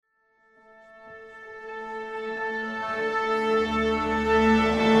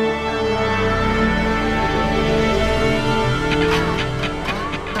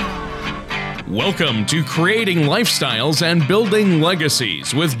Welcome to Creating Lifestyles and Building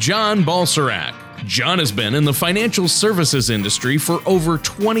Legacies with John Balserac. John has been in the financial services industry for over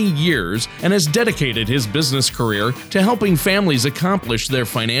 20 years and has dedicated his business career to helping families accomplish their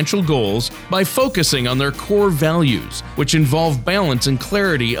financial goals by focusing on their core values, which involve balance and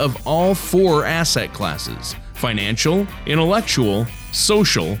clarity of all four asset classes: financial, intellectual,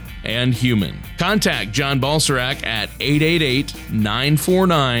 social, and human. Contact John Balserac at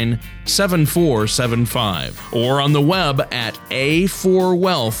 888-949-7475 or on the web at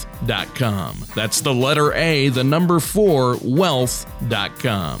a4wealth.com. That's the letter A, the number 4,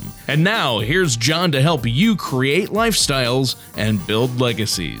 wealth.com. And now, here's John to help you create lifestyles and build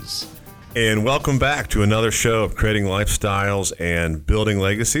legacies. And welcome back to another show of Creating Lifestyles and Building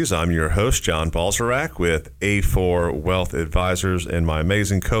Legacies. I'm your host, John Balserac, with A4 Wealth Advisors, and my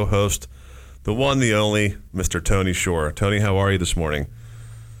amazing co-host, the one, the only, Mr. Tony Shore. Tony, how are you this morning?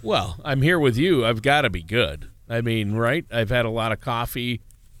 Well, I'm here with you. I've got to be good. I mean, right? I've had a lot of coffee.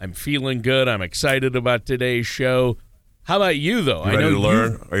 I'm feeling good. I'm excited about today's show. How about you, though? You ready to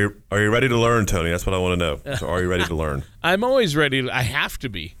learn? Are you ready to learn, Tony? That's what I want to know. So are you ready to learn? I'm always ready. I have to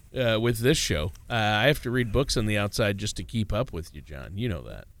be. With this show, I have to read books on the outside just to keep up with you, John. You know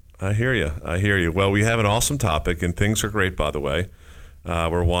that. I hear you. Well, we have an awesome topic, and things are great, by the way.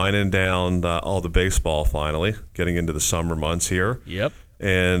 We're winding down all the baseball finally, getting into the summer months here. Yep.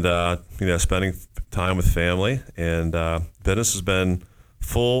 And, spending time with family, and business has been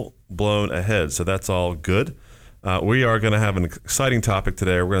full-blown ahead, so that's all good. We are going to have an exciting topic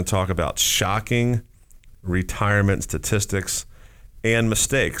today. We're going to talk about shocking retirement statistics and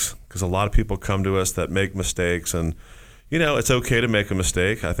mistakes, because a lot of people come to us that make mistakes, and it's okay to make a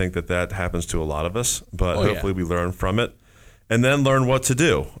mistake. I think that happens to a lot of us, but hopefully we learn from it and then learn what to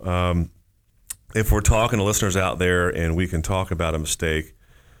do. If we're talking to listeners out there and we can talk about a mistake,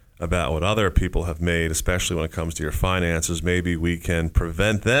 about what other people have made, especially when it comes to your finances, maybe we can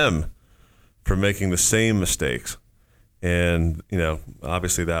prevent them from making the same mistakes. And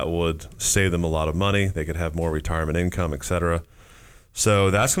obviously that would save them a lot of money. They could have more retirement income, etc.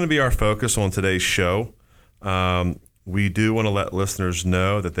 So that's going to be our focus on today's show. We do want to let listeners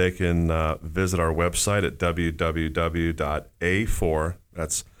know that they can visit our website at www.a4,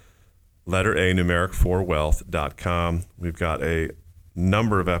 that's letter A, numeric 4 wealth.com. We've got a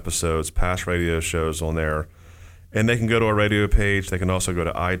number of episodes, past radio shows on there, and they can go to our radio page. They can also go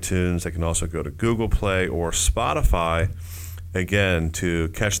to iTunes. They can also go to Google Play or Spotify, again, to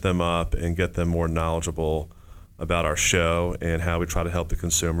catch them up and get them more knowledgeable about our show and how we try to help the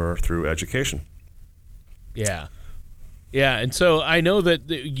consumer through education. Yeah, and so I know that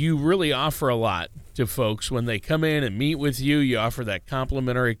you really offer a lot to folks when they come in and meet with you. You offer that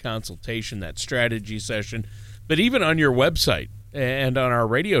complimentary consultation, that strategy session. But even on your website and on our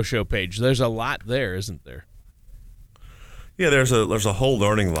radio show page, there's a lot there, isn't there? Yeah, there's a whole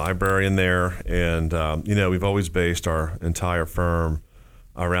learning library in there, and we've always based our entire firm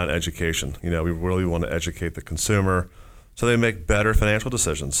around education. We really want to educate the consumer so they make better financial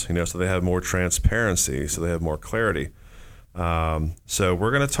decisions, so they have more transparency, so they have more clarity. So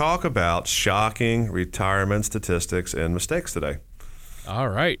we're going to talk about shocking retirement statistics and mistakes today. All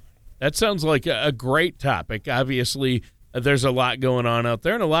right. That sounds like a great topic. Obviously, there's a lot going on out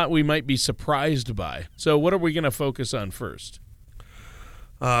there and a lot we might be surprised by. So what are we going to focus on first?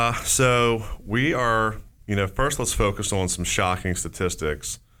 So we are... first let's focus on some shocking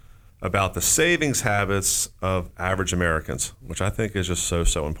statistics about the savings habits of average Americans, which I think is just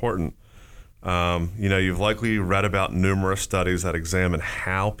so important. You've likely read about numerous studies that examine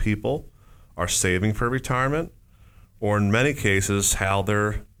how people are saving for retirement, or in many cases, how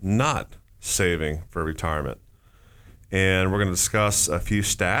they're not saving for retirement. And we're going to discuss a few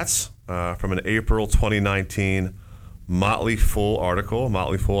stats from an April 2019 Motley Fool article.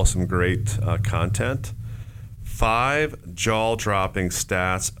 Motley Fool has some great content. 5 jaw-dropping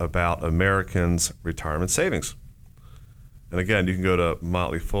stats about Americans' retirement savings. And again, you can go to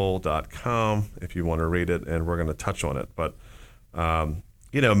motleyfool.com if you want to read it, and we're going to touch on it. But,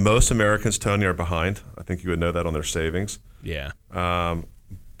 most Americans, Tony, are behind. I think you would know that on their savings. Yeah.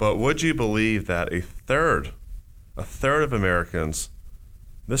 But would you believe that a third of Americans,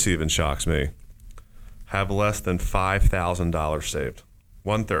 this even shocks me, have less than $5,000 saved?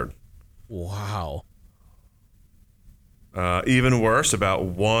 1/3. Wow. Even worse, about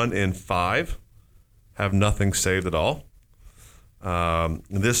 1 in 5 have nothing saved at all.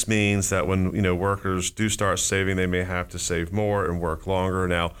 This means that when workers do start saving, they may have to save more and work longer.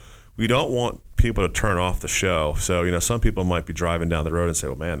 Now, we don't want people to turn off the show. So some people might be driving down the road and say,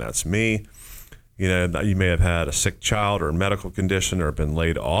 "Well, man, that's me." You may have had a sick child or a medical condition or been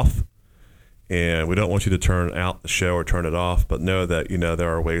laid off. And we don't want you to turn out the show or turn it off, but know that, there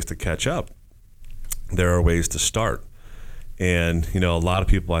are ways to catch up. There are ways to start. And, a lot of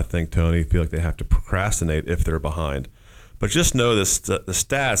people, I think, Tony, feel like they have to procrastinate if they're behind. But just know the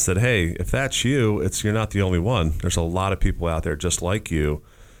stats that, hey, if that's you, you're not the only one. There's a lot of people out there just like you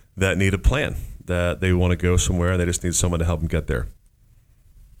that need a plan, that they want to go somewhere and they just need someone to help them get there.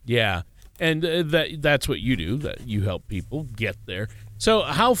 Yeah, and that's what you do, that you help people get there. So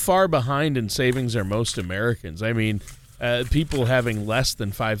how far behind in savings are most Americans? I mean, people having less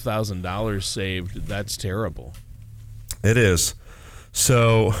than $5,000 saved, that's terrible. It is.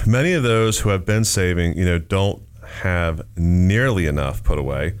 So many of those who have been saving, don't have nearly enough put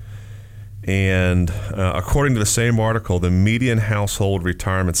away. And according to the same article, the median household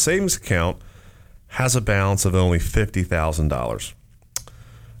retirement savings account has a balance of only $50,000.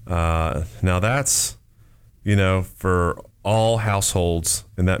 Now that's, for all households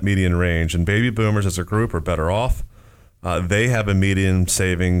in that median range. And baby boomers as a group are better off. They have a median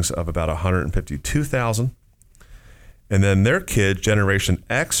savings of about $152,000. And then their kids, Generation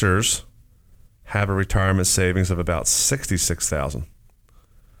Xers, have a retirement savings of about $66,000.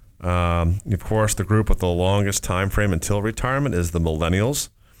 Of course, the group with the longest time frame until retirement is the millennials,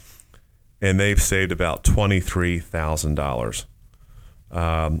 and they've saved about $23,000.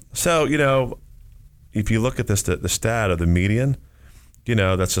 So, if you look at this, the stat of the median,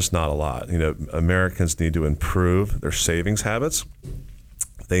 that's just not a lot. Americans need to improve their savings habits.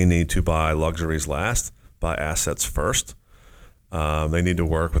 They need to buy luxuries last, buy assets first. They need to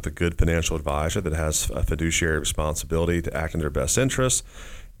work with a good financial advisor that has a fiduciary responsibility to act in their best interests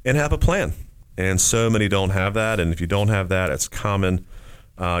and have a plan. And so many don't have that. And if you don't have that, it's common.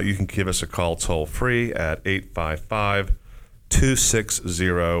 You can give us a call toll free at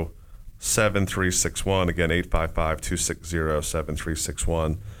 855-260-7361. Again,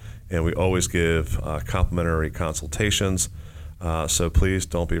 855-260-7361. And we always give complimentary consultations. So please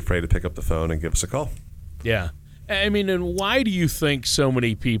don't be afraid to pick up the phone and give us a call. Yeah. I mean, and why do you think so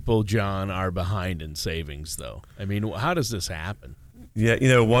many people, John, are behind in savings, though? I mean, how does this happen?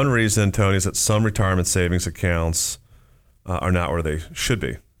 Yeah, one reason, Tony, is that some retirement savings accounts are not where they should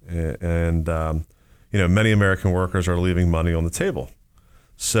be. And, many American workers are leaving money on the table.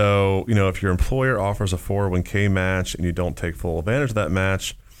 So, if your employer offers a 401k match and you don't take full advantage of that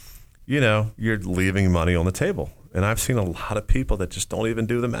match, you're leaving money on the table. And I've seen a lot of people that just don't even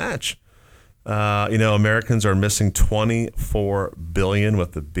do the match. Americans are missing $24 billion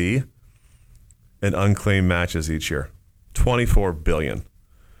with the B in unclaimed matches each year. $24 billion.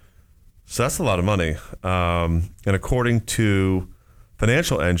 So that's a lot of money. And according to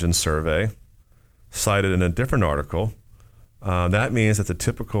Financial Engine survey cited in a different article, that means that the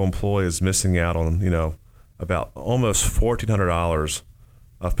typical employee is missing out on, about almost $1,400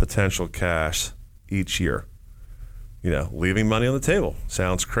 of potential cash each year. Leaving money on the table.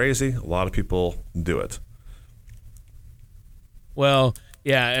 Sounds crazy. A lot of people do it. Well,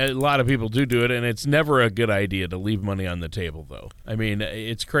 yeah, a lot of people do it, and it's never a good idea to leave money on the table, though. I mean,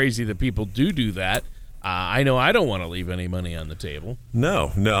 it's crazy that people do that. I know I don't want to leave any money on the table.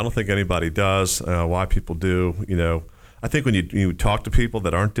 No, I don't think anybody does. Why people do, I think when you talk to people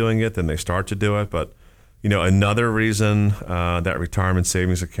that aren't doing it, then they start to do it. But, another reason that retirement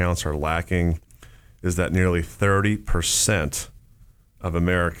savings accounts are lacking is that nearly 30% of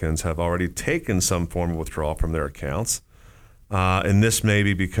Americans have already taken some form of withdrawal from their accounts. And this may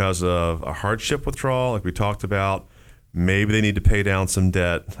be because of a hardship withdrawal, like we talked about. Maybe they need to pay down some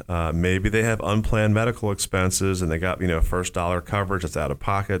debt. Maybe they have unplanned medical expenses and they got, first dollar coverage that's out of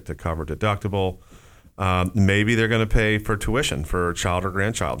pocket to cover deductible. Maybe they're going to pay for tuition for a child or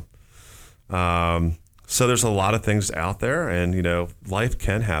grandchild. So there's a lot of things out there, and, life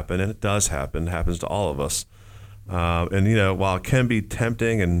can happen, and it does happen. It happens to all of us. And, while it can be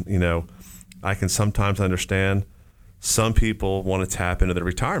tempting and, I can sometimes understand, some people want to tap into their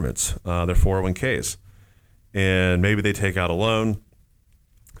retirements, their 401ks. And maybe they take out a loan.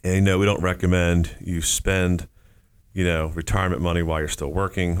 And, we don't recommend you spend, retirement money while you're still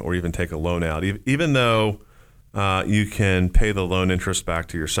working, or even take a loan out. Even though you can pay the loan interest back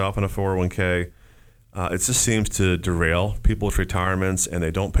to yourself in a 401k, it just seems to derail people's retirements, and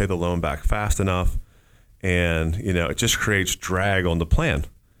they don't pay the loan back fast enough. And, it just creates drag on the plan.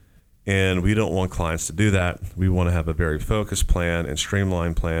 And we don't want clients to do that. We want to have a very focused plan and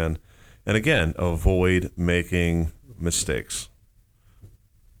streamlined plan. And again, avoid making mistakes.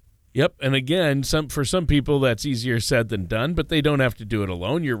 Yep. And again, for some people, that's easier said than done, but they don't have to do it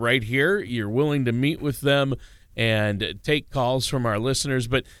alone. You're right here. You're willing to meet with them and take calls from our listeners.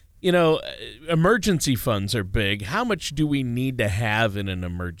 But emergency funds are big. How much do we need to have in an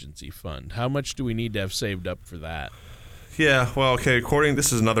emergency fund? How much do we need to have saved up for that? Yeah, well, okay,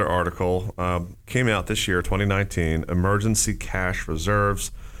 this is another article, came out this year, 2019, Emergency Cash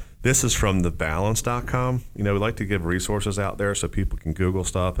Reserves. This is from thebalance.com. We like to give resources out there so people can Google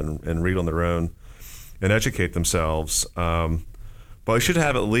stuff and read on their own and educate themselves. But you should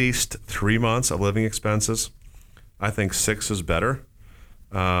have at least 3 months of living expenses. I think 6 is better.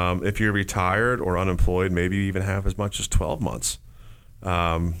 If you're retired or unemployed, maybe you even have as much as 12 months.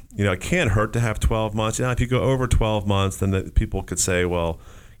 It can't hurt to have 12 months. If you go over 12 months, then people could say, well,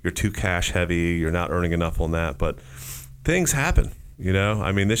 you're too cash heavy, you're not earning enough on that. But things happen,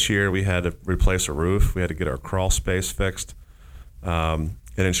 This year we had to replace a roof. We had to get our crawl space fixed. And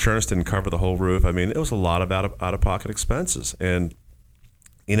insurance didn't cover the whole roof. It was a lot of out-of-pocket expenses. And,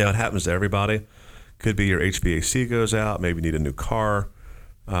 it happens to everybody. Could be your HVAC goes out, maybe you need a new car.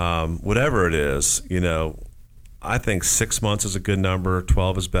 Whatever it is, I think 6 months is a good number.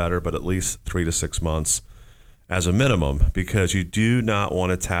 12 is better, but at least 3 to 6 months as a minimum, because you do not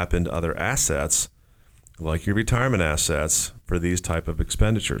want to tap into other assets like your retirement assets for these type of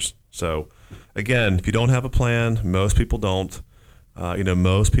expenditures. So again, if you don't have a plan, most people don't.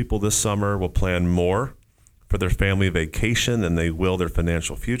 Most people this summer will plan more for their family vacation than they will their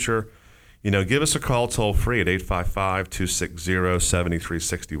financial future. Give us a call toll free at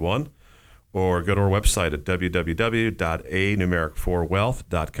 855-260-7361. Or go to our website at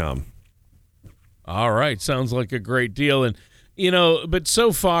www.a-4wealth.com. All right. Sounds like a great deal. And, but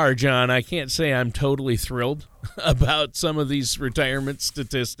so far, John, I can't say I'm totally thrilled about some of these retirement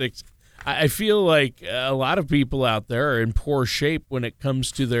statistics. I feel like a lot of people out there are in poor shape when it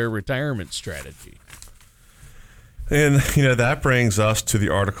comes to their retirement strategy. And, that brings us to the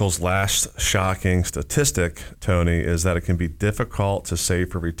article's last shocking statistic, Tony, is that it can be difficult to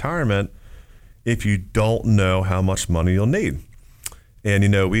save for retirement if you don't know how much money you'll need. And,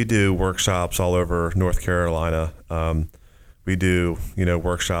 we do workshops all over North Carolina. We do,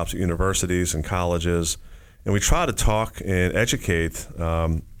 workshops at universities and colleges. And we try to talk and educate,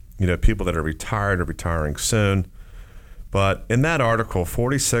 people that are retired or retiring soon. But in that article,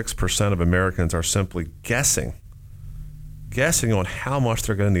 46% of Americans are simply guessing on how much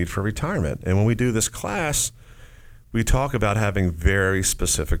they're going to need for retirement. And when we do this class, we talk about having very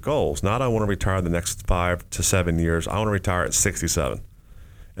specific goals. Not I want to retire the next 5 to 7 years. I want to retire at 67.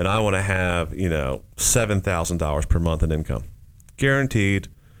 And I want to have, $7,000 per month in income, guaranteed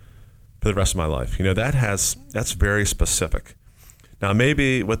for the rest of my life. That's very specific. Now,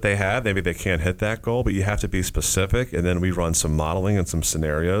 maybe what they have, maybe they can't hit that goal, but you have to be specific. And then we run some modeling and some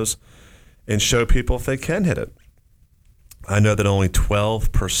scenarios and show people if they can hit it. I know that only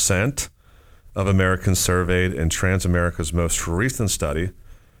 12% of Americans surveyed in Transamerica's most recent study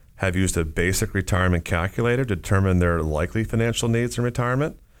have used a basic retirement calculator to determine their likely financial needs in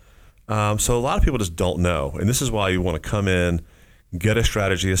retirement. So a lot of people just don't know. And this is why you want to come in, get a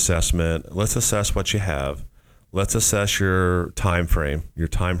strategy assessment. Let's assess what you have. Let's assess your time frame, your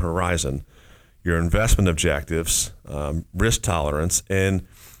time horizon, your investment objectives, risk tolerance, and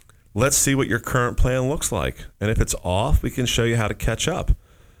let's see what your current plan looks like. And if it's off, we can show you how to catch up.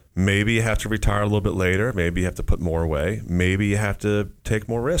 Maybe you have to retire a little bit later. Maybe you have to put more away. Maybe you have to take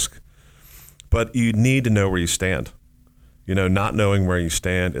more risk. But you need to know where you stand. Not knowing where you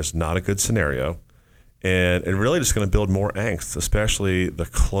stand is not a good scenario. And it really just going to build more angst, especially the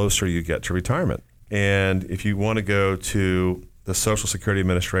closer you get to retirement. And if you want to go to the Social Security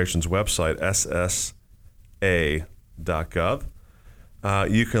Administration's website, ssa.gov,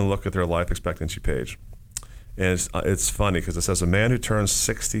 you can look at their life expectancy page. And it's funny because it says a man who turns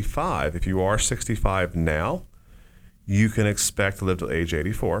 65, if you are 65 now, you can expect to live till age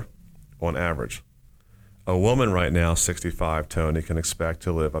 84 on average. A woman right now, 65, Tony, can expect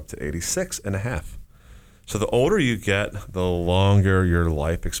to live up to 86 and a half. So the older you get, the longer your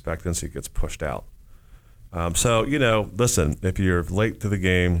life expectancy gets pushed out. Listen, if you're late to the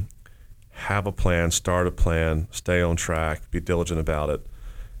game, have a plan, start a plan, stay on track, be diligent about it.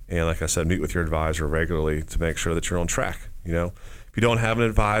 And like I said, meet with your advisor regularly to make sure that you're on track. If you don't have an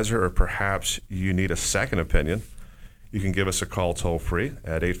advisor or perhaps you need a second opinion, you can give us a call toll free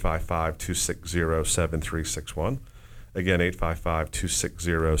at 855-260-7361. Again,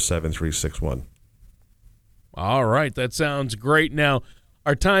 855-260-7361. All right, that sounds great. Now,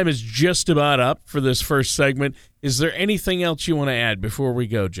 our time is just about up for this first segment. Is there anything else you want to add before we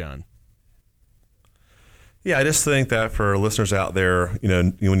go, John? Yeah, I just think that for listeners out there,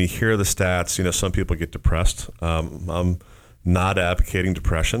 when you hear the stats, some people get depressed. I'm not advocating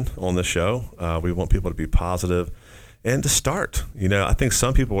depression on this show. We want people to be positive and to start. I think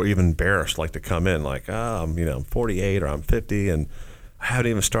some people are even embarrassed, like to come in like, I'm 48 or I'm 50 and I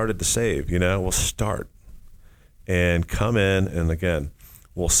haven't even started to save. We'll start and come in, and again,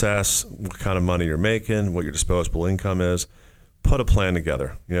 we'll assess what kind of money you're making, what your disposable income is, put a plan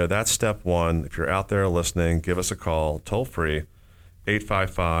together. That's step one. If you're out there listening, give us a call, toll free,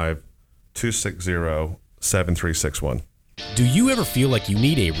 855-260-7361. Do you ever feel like you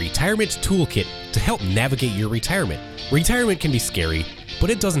need a retirement toolkit to help navigate your retirement? Retirement can be scary, but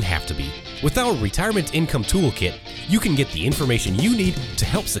it doesn't have to be. With our Retirement Income Toolkit, you can get the information you need to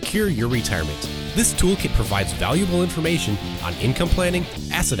help secure your retirement. This toolkit provides valuable information on income planning,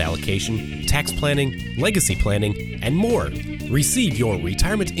 asset allocation, tax planning, legacy planning, and more. Receive your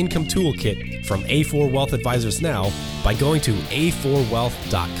Retirement Income Toolkit from A4 Wealth Advisors now by going to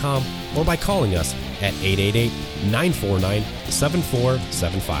a4wealth.com or by calling us at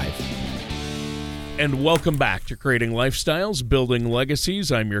 888-949-7475. And welcome back to Creating Lifestyles, Building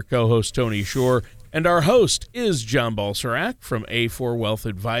Legacies. I'm your co-host, Tony Shore, and our host is John Balserac from A4 Wealth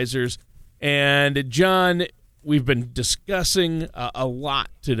Advisors. And John, we've been discussing a lot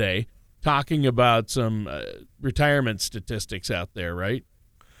today, talking about some retirement statistics out there, right?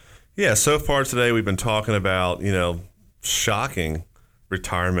 Yeah, so far today we've been talking about, shocking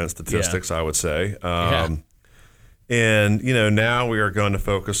retirement statistics, I would say. And, now we are going to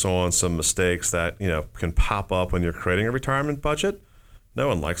focus on some mistakes that, can pop up when you're creating a retirement budget. No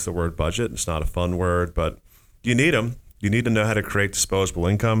one likes the word budget. It's not a fun word, but you need them. You need to know how to create disposable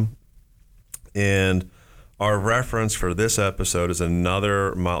income. And our reference for this episode is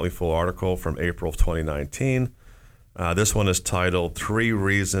another Motley Fool article from April of 2019. This one is titled 3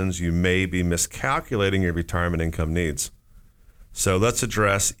 Reasons You May Be Miscalculating Your Retirement Income Needs. So let's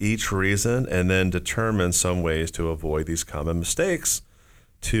address each reason and then determine some ways to avoid these common mistakes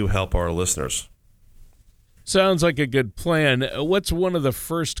to help our listeners. Sounds like a good plan. What's one of the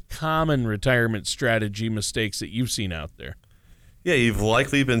first common retirement strategy mistakes that you've seen out there? Yeah, you've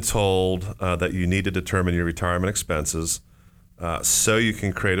likely been told that you need to determine your retirement expenses so you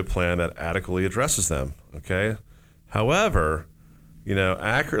can create a plan that adequately addresses them, okay? However,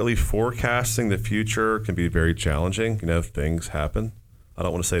 accurately forecasting the future can be very challenging. Things happen. I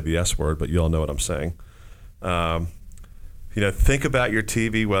don't want to say the S word, but you all know what I'm saying. Think about your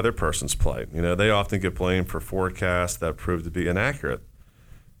TV weather person's plight. They often get blamed for forecasts that prove to be inaccurate.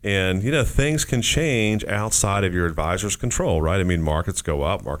 And, things can change outside of your advisor's control, right? I mean, markets go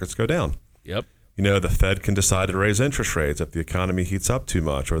up, markets go down. Yep. The Fed can decide to raise interest rates if the economy heats up too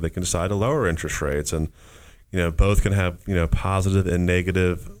much, or they can decide to lower interest rates. And both can have, positive and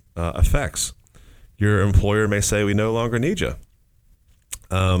negative effects. Your employer may say, we no longer need you.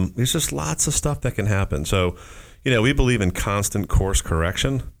 There's just lots of stuff that can happen. So, we believe in constant course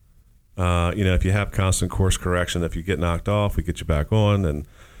correction. If you have constant course correction, if you get knocked off, we get you back on, and,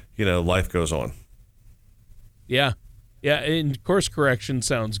 life goes on. Yeah. Yeah, and course correction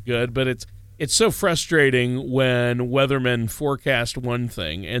sounds good, but it's so frustrating when weathermen forecast one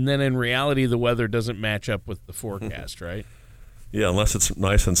thing, and then in reality, the weather doesn't match up with the forecast, right? Yeah, unless it's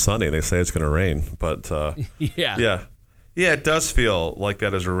nice and sunny. They say it's going to rain. But, Yeah, it does feel like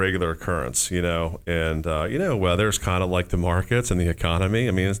that is a regular occurrence, And, weather's kind of like the markets and the economy.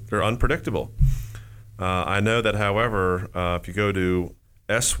 I mean, they're unpredictable. I know that, however, if you go to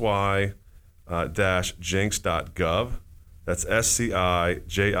sy-jinx.gov, that's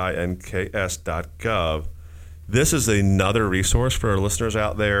SCIJINKS.gov. This is another resource for our listeners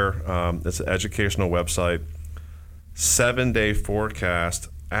out there. It's an educational website. 7-day forecast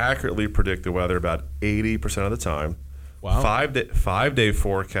accurately predict the weather about 80% of the time. Wow. 5-day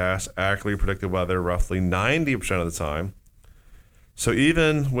forecast accurately predict the weather roughly 90% of the time. So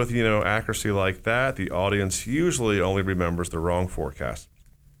even with accuracy like that, the audience usually only remembers the wrong forecast.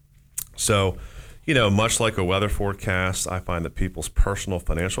 So, much like a weather forecast, I find that people's personal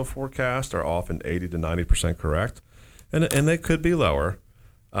financial forecasts are often 80 to 90% correct, and they could be lower.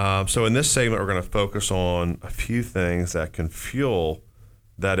 So in this segment, we're going to focus on a few things that can fuel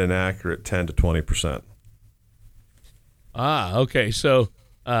that inaccurate 10 to 20%. Okay. So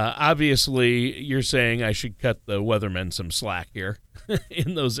obviously, you're saying I should cut the weathermen some slack here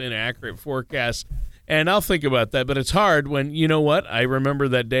in those inaccurate forecasts, and I'll think about that. But it's hard when, I remember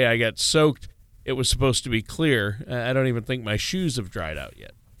that day I got soaked. It was supposed to be clear. I don't even think my shoes have dried out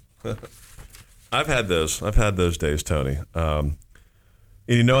yet. I've had those days, Tony. And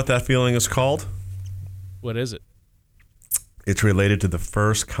you know what that feeling is called? What is it? It's related to the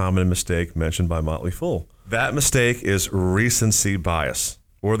first common mistake mentioned by Motley Fool. That mistake is recency bias,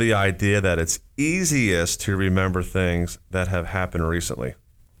 or the idea that it's easiest to remember things that have happened recently.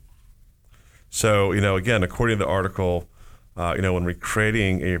 So, again, according to the article, when we're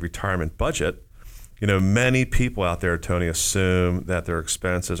creating a retirement budget, many people out there, Tony, assume that their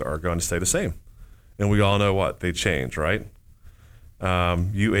expenses are going to stay the same. And we all know what? They change, right?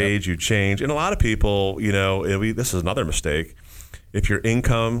 You age, you change. And a lot of people, this is another mistake. If your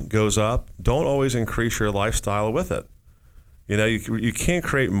income goes up, don't always increase your lifestyle with it. You can't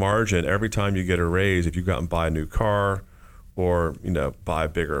create margin every time you get a raise if you go out and buy a new car or, buy a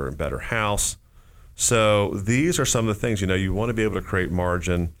bigger and better house. So these are some of the things, you want to be able to create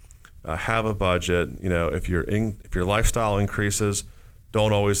margin, have a budget. If your lifestyle increases,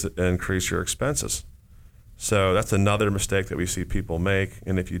 don't always increase your expenses. So that's another mistake that we see people make.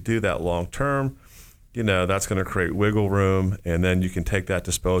 And if you do that long term, that's going to create wiggle room, and then you can take that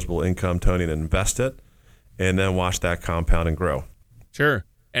disposable income, Tony, and invest it, and then watch that compound and grow. Sure.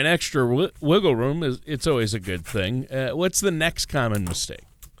 And extra wiggle room, it's always a good thing. What's the next common mistake?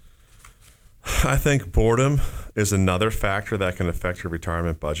 I think boredom is another factor that can affect your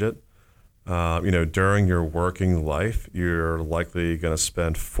retirement budget. During your working life, you're likely going to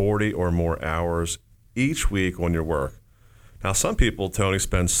spend 40 or more hours each week on your work. Now, some people, Tony,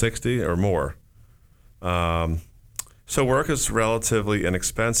 spend 60 or more. So work is relatively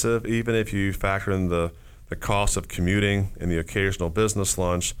inexpensive, even if you factor in the cost of commuting and the occasional business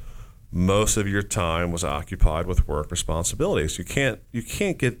lunch. Most of your time was occupied with work responsibilities. You can't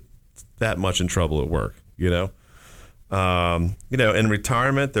get that much in trouble at work. In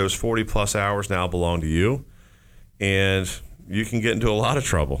retirement, those 40 plus hours now belong to you, and you can get into a lot of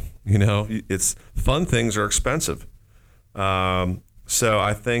trouble. It's fun things are expensive. So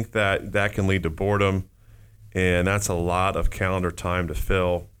I think that can lead to boredom, and that's a lot of calendar time to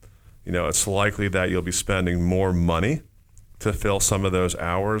fill. It's likely that you'll be spending more money to fill some of those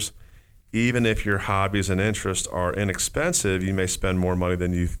hours. Even if your hobbies and interests are inexpensive, you may spend more money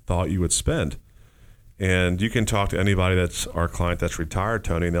than you thought you would spend. And you can talk to anybody that's our client that's retired,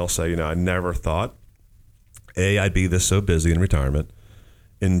 Tony, and they'll say, I never thought, A, I'd be this so busy in retirement,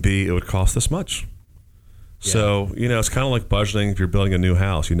 and B, it would cost this much. Yeah. So, it's kind of like budgeting if you're building a new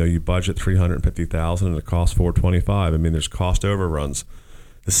house. You budget $350,000 and it costs $425,000. There's cost overruns.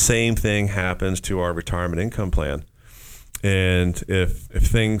 The same thing happens to our retirement income plan. And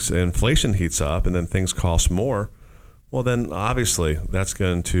if inflation heats up and then things cost more, well, then obviously that's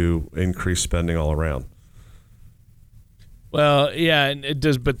going to increase spending all around. Well, yeah, and it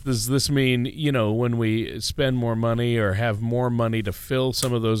does. But does this mean, when we spend more money or have more money to fill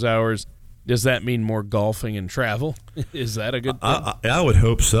some of those hours, does that mean more golfing and travel? Is that a good thing? I would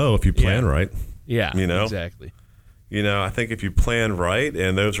hope so if you plan right. Yeah, exactly. I think if you plan right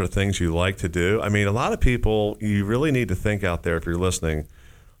and those are things you like to do, a lot of people, you really need to think out there if you're listening,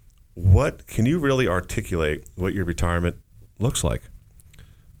 what can you really articulate what your retirement looks like?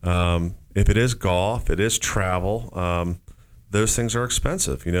 If it is golf, it is travel, those things are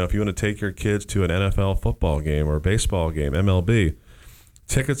expensive. If you want to take your kids to an NFL football game or a baseball game, MLB,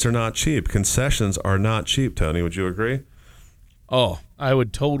 tickets are not cheap. Concessions are not cheap, Tony. Would you agree? Oh, I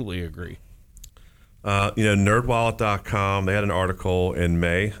would totally agree. Nerdwallet.com, they had an article in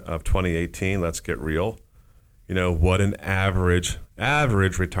May of 2018, Let's Get Real. What an average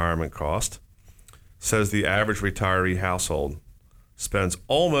retirement cost. Says the average retiree household spends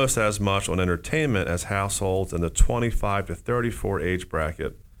almost as much on entertainment as households in the 25 to 34 age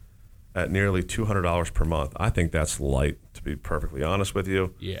bracket at nearly $200 per month. I think that's light, to be perfectly honest with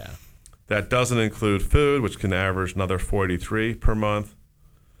you. Yeah. That doesn't include food, which can average another $43 per month.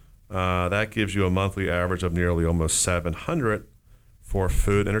 That gives you a monthly average of nearly almost $700 for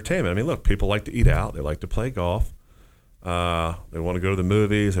food entertainment. Look, people like to eat out. They like to play golf. They want to go to the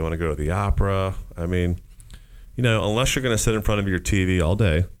movies. They want to go to the opera. Unless you're going to sit in front of your TV all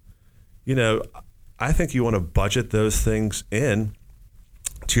day, I think you want to budget those things in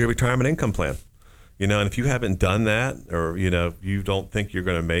to your retirement income plan. And if you haven't done that, or, you don't think you're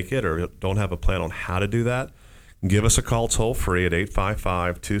going to make it, or don't have a plan on how to do that, give us a call toll free at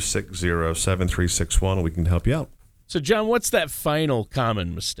 855-260-7361 and we can help you out. So, John, what's that final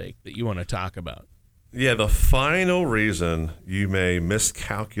common mistake that you want to talk about? Yeah, the final reason you may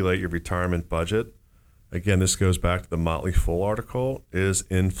miscalculate your retirement budget, again, this goes back to the Motley Fool article, is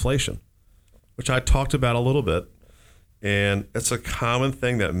inflation, which I talked about a little bit. And it's a common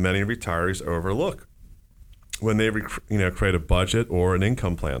thing that many retirees overlook when they create a budget or an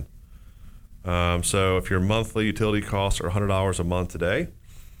income plan. So if your monthly utility costs are $100 a month today,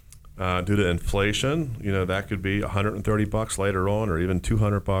 due to inflation, that could be $130 later on, or even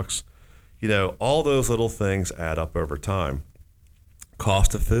 $200. All those little things add up over time.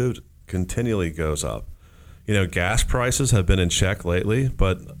 Cost of food continually goes up. Gas prices have been in check lately,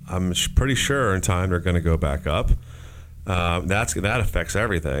 but I'm pretty sure in time they're going to go back up. That affects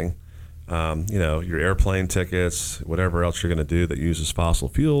everything. Your airplane tickets, whatever else you're going to do that uses fossil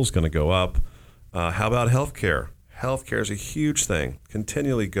fuels, is going to go up. How about healthcare? Healthcare is a huge thing,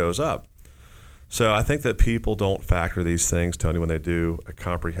 continually goes up. So I think that people don't factor these things, Tony, when they do a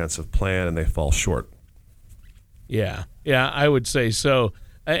comprehensive plan, and they fall short. Yeah, I would say so.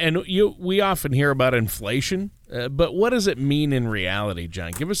 And we often hear about inflation, but what does it mean in reality,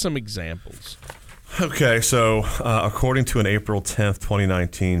 John? Give us some examples. Okay, so according to an April 10th,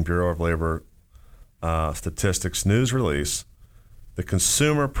 2019 Bureau of Labor Statistics news release, the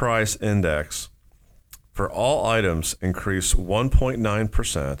Consumer Price Index for all items increased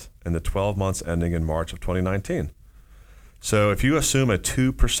 1.9% in the 12 months ending in March of 2019. So if you assume a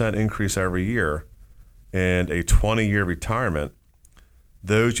 2% increase every year and a 20-year retirement,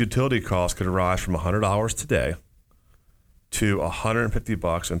 those utility costs could rise from $100 today to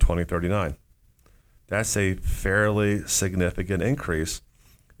 $150 in 2039. That's a fairly significant increase,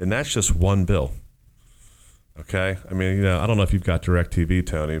 and that's just one bill. Okay? I mean, I don't know if you've got DirecTV,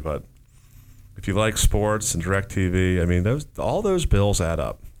 Tony, but if you like sports and DirecTV, I mean, all those bills add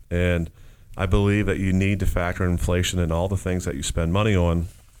up. And I believe that you need to factor in inflation in all the things that you spend money on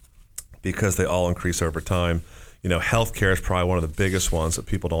because they all increase over time. Healthcare is probably one of the biggest ones that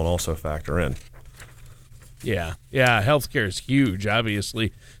people don't also factor in. Yeah, healthcare is huge,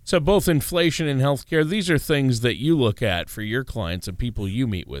 obviously. So both inflation and healthcare, these are things that you look at for your clients and people you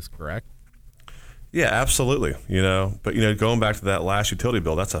meet with, correct? Yeah, absolutely. But going back to that last utility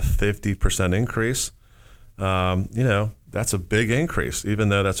bill, that's a 50% increase. That's a big increase, even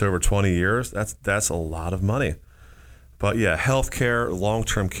though that's over 20 years. That's a lot of money. But yeah, healthcare,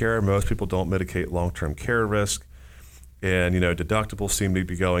 long-term care, most people don't mitigate long-term care risk. And, deductibles seem to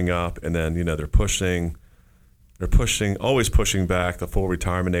be going up, and then, they're always pushing back the full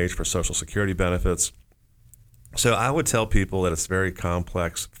retirement age for Social Security benefits. So I would tell people that it's a very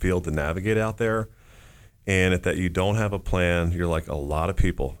complex field to navigate out there, and that you don't have a plan, you're like a lot of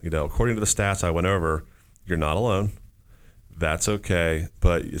people. According to the stats I went over, you're not alone. That's okay,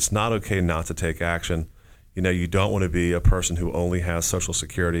 but it's not okay not to take action. You don't want to be a person who only has Social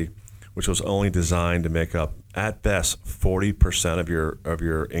Security, which was only designed to make up, at best, 40% of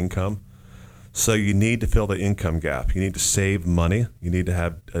your income. So you need to fill the income gap. You need to save money. You need to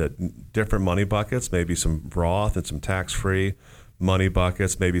have different money buckets, maybe some Roth and some tax-free money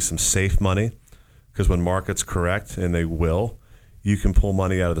buckets, maybe some safe money, because when markets correct, and they will, you can pull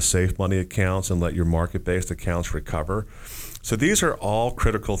money out of the safe money accounts and let your market-based accounts recover. So these are all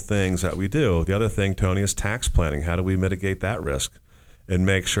critical things that we do. The other thing, Tony, is tax planning. How do we mitigate that risk and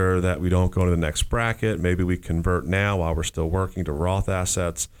make sure that we don't go to the next bracket? Maybe we convert now while we're still working to Roth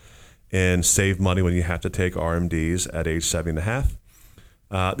assets and save money when you have to take RMDs at age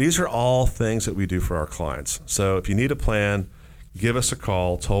 70.5. These are all things that we do for our clients. So if you need a plan, give us a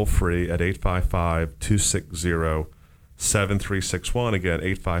call toll free at 855-260-7361. Again,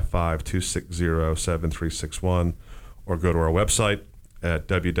 855-260-7361. Or go to our website at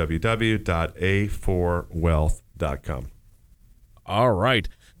www.a4wealth.com. All right.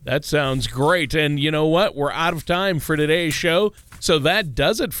 That sounds great. And you know what? We're out of time for today's show. So that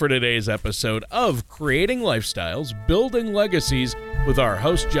does it for today's episode of Creating Lifestyles, Building Legacies with our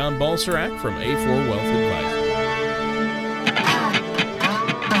host, John Balserac from A4 Wealth Advisors.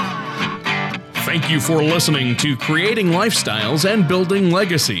 Thank you for listening to Creating Lifestyles and Building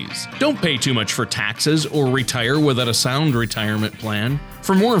Legacies. Don't pay too much for taxes or retire without a sound retirement plan.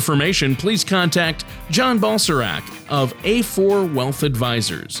 For more information, please contact John Balserac of A4 Wealth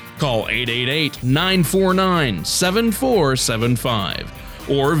Advisors. Call 888-949-7475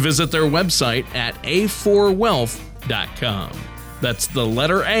 or visit their website at a4wealth.com. That's the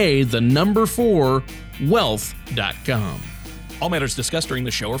letter A, the number 4, wealth.com. All matters discussed during the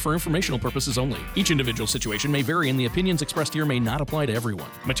show are for informational purposes only. Each individual situation may vary, and the opinions expressed here may not apply to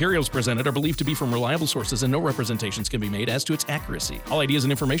everyone. Materials presented are believed to be from reliable sources, and no representations can be made as to its accuracy. All ideas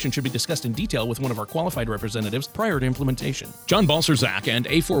and information should be discussed in detail with one of our qualified representatives prior to implementation. John Balserac and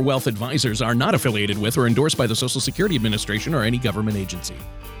A4 Wealth Advisors are not affiliated with or endorsed by the Social Security Administration or any government agency.